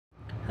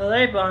Hello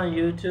everyone on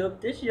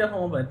YouTube, this is your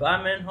home by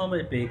Batman Home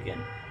with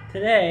Bacon.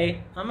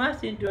 Today, I'm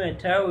actually doing a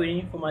tarot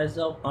reading for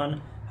myself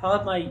on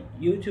how my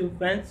YouTube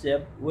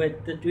friendship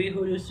with the Three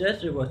Hoodoo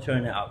Sisters will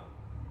turn out.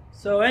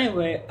 So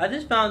anyway, I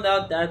just found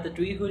out that the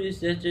Three Hoodoo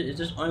Sisters is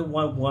just only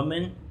one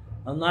woman,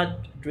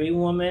 not three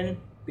women,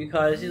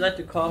 because he likes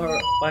to call her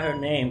by her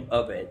name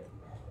of it.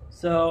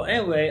 So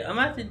anyway, I'm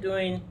actually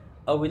doing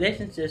a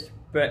relationship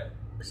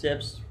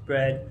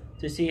spread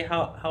to see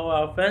how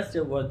our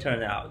friendship will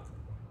turn out.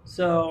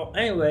 So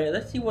anyway,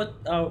 let's see what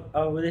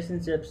our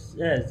relationship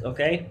says,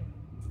 okay?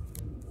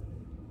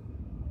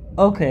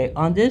 Okay,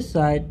 on this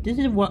side, this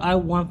is what I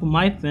want for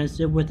my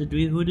friendship with the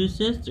Three Hoodoo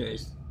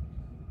Sisters.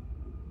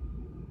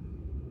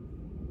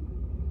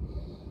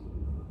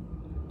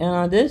 And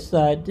on this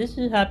side, this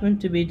is happen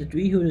to be the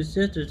Three Hoodoo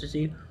Sisters to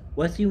see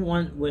what she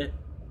wants with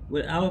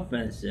our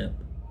friendship.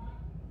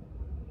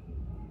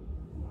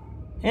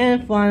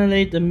 And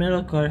finally, the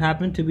middle card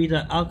happened to be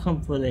the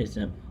outcome for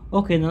relationship.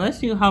 Okay, now let's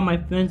see how my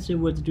friendship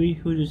with the Three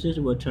Hoodoo Sisters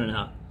will turn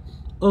out.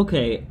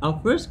 Okay, our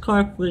first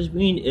card for this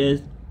reading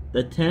is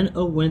the Ten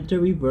of Winter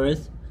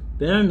Reverse,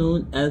 better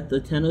known as the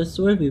Ten of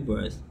Swords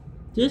Reverse.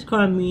 This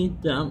card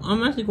means that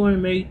I'm actually going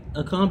to make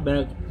a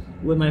comeback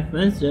with my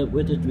friendship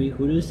with the Three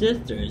Hoodoo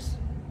Sisters.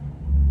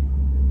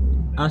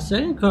 Our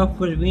second card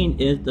for the reading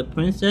is the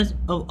Princess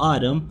of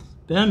Autumn,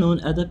 better known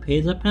as the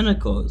Page of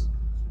Pentacles.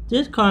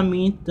 This card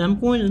means that I'm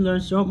going to learn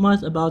so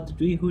much about the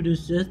Three Hoodoo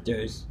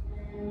Sisters.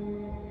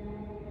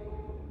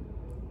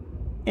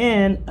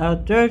 And our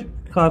third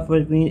card for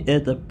the reading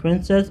is the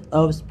Princess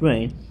of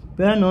Spring,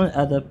 better known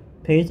as the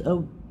Page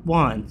of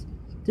Wands.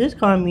 This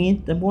card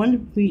means that I'm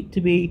going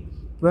to be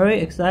very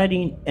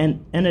exciting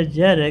and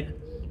energetic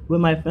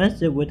with my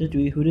friendship with the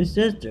Three Hoodoo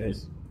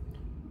Sisters.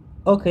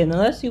 Okay, now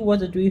let's see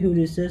what the Three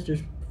Hoodoo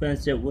Sisters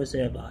friendship will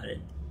say about it.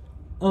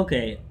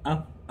 Okay,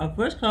 our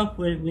first card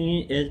for the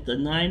reading is the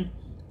Nine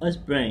of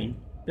Spring,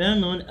 better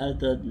known as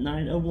the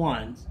Nine of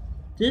Wands.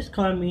 This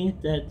card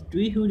means that the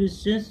Three Hoodoo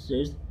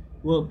Sisters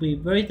will be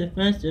very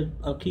defensive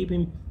of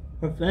keeping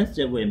her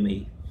friendship with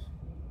me.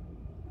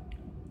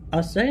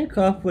 Our second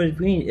card for the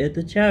reading is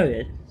the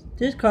Chariot.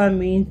 This card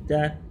means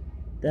that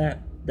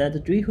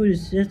the Three Hoodoo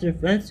Sisters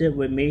friendship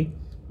with me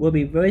will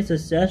be very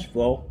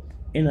successful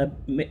in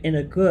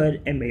a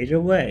good and major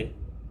way.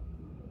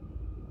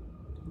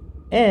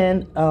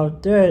 And our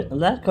third and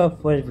last card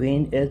for the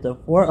reading is the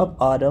Four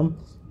of Autumn,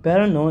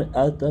 better known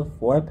as the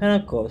Four of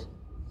Pentacles.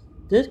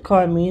 This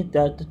card means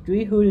that the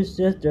Three Hoodoo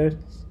Sisters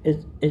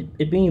is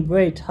being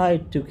very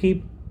tight to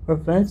keep her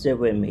friendship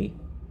with me.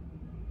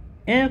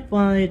 And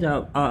finally,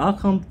 our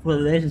outcome for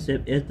the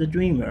relationship is the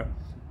Dreamer,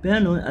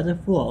 better known as the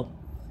Fool.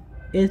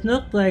 It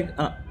looks like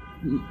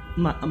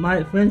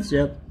my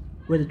friendship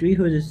with the Three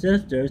Hoodoo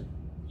Sisters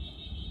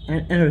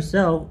and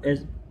herself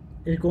is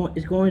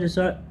going to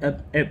start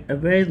a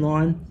very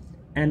long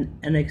and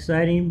an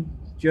exciting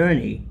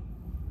journey.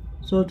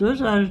 So those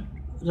are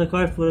the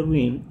cards for the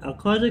reading. Our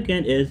cards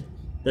again is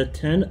the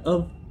Ten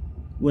of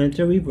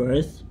Winter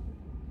Reverse,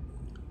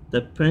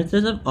 the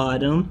Princess of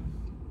Autumn,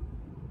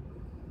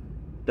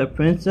 the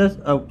Princess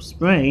of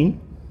Spring,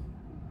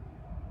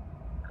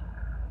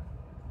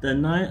 the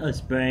Nine of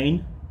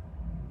Spring,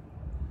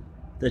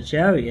 the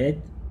Chariot,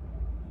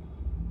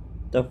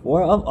 the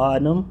Four of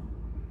Autumn,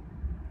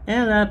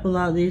 and last but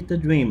not least, the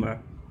Dreamer.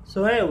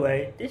 So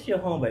anyway, this is your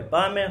home by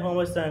Batman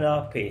Home signing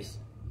off. Peace.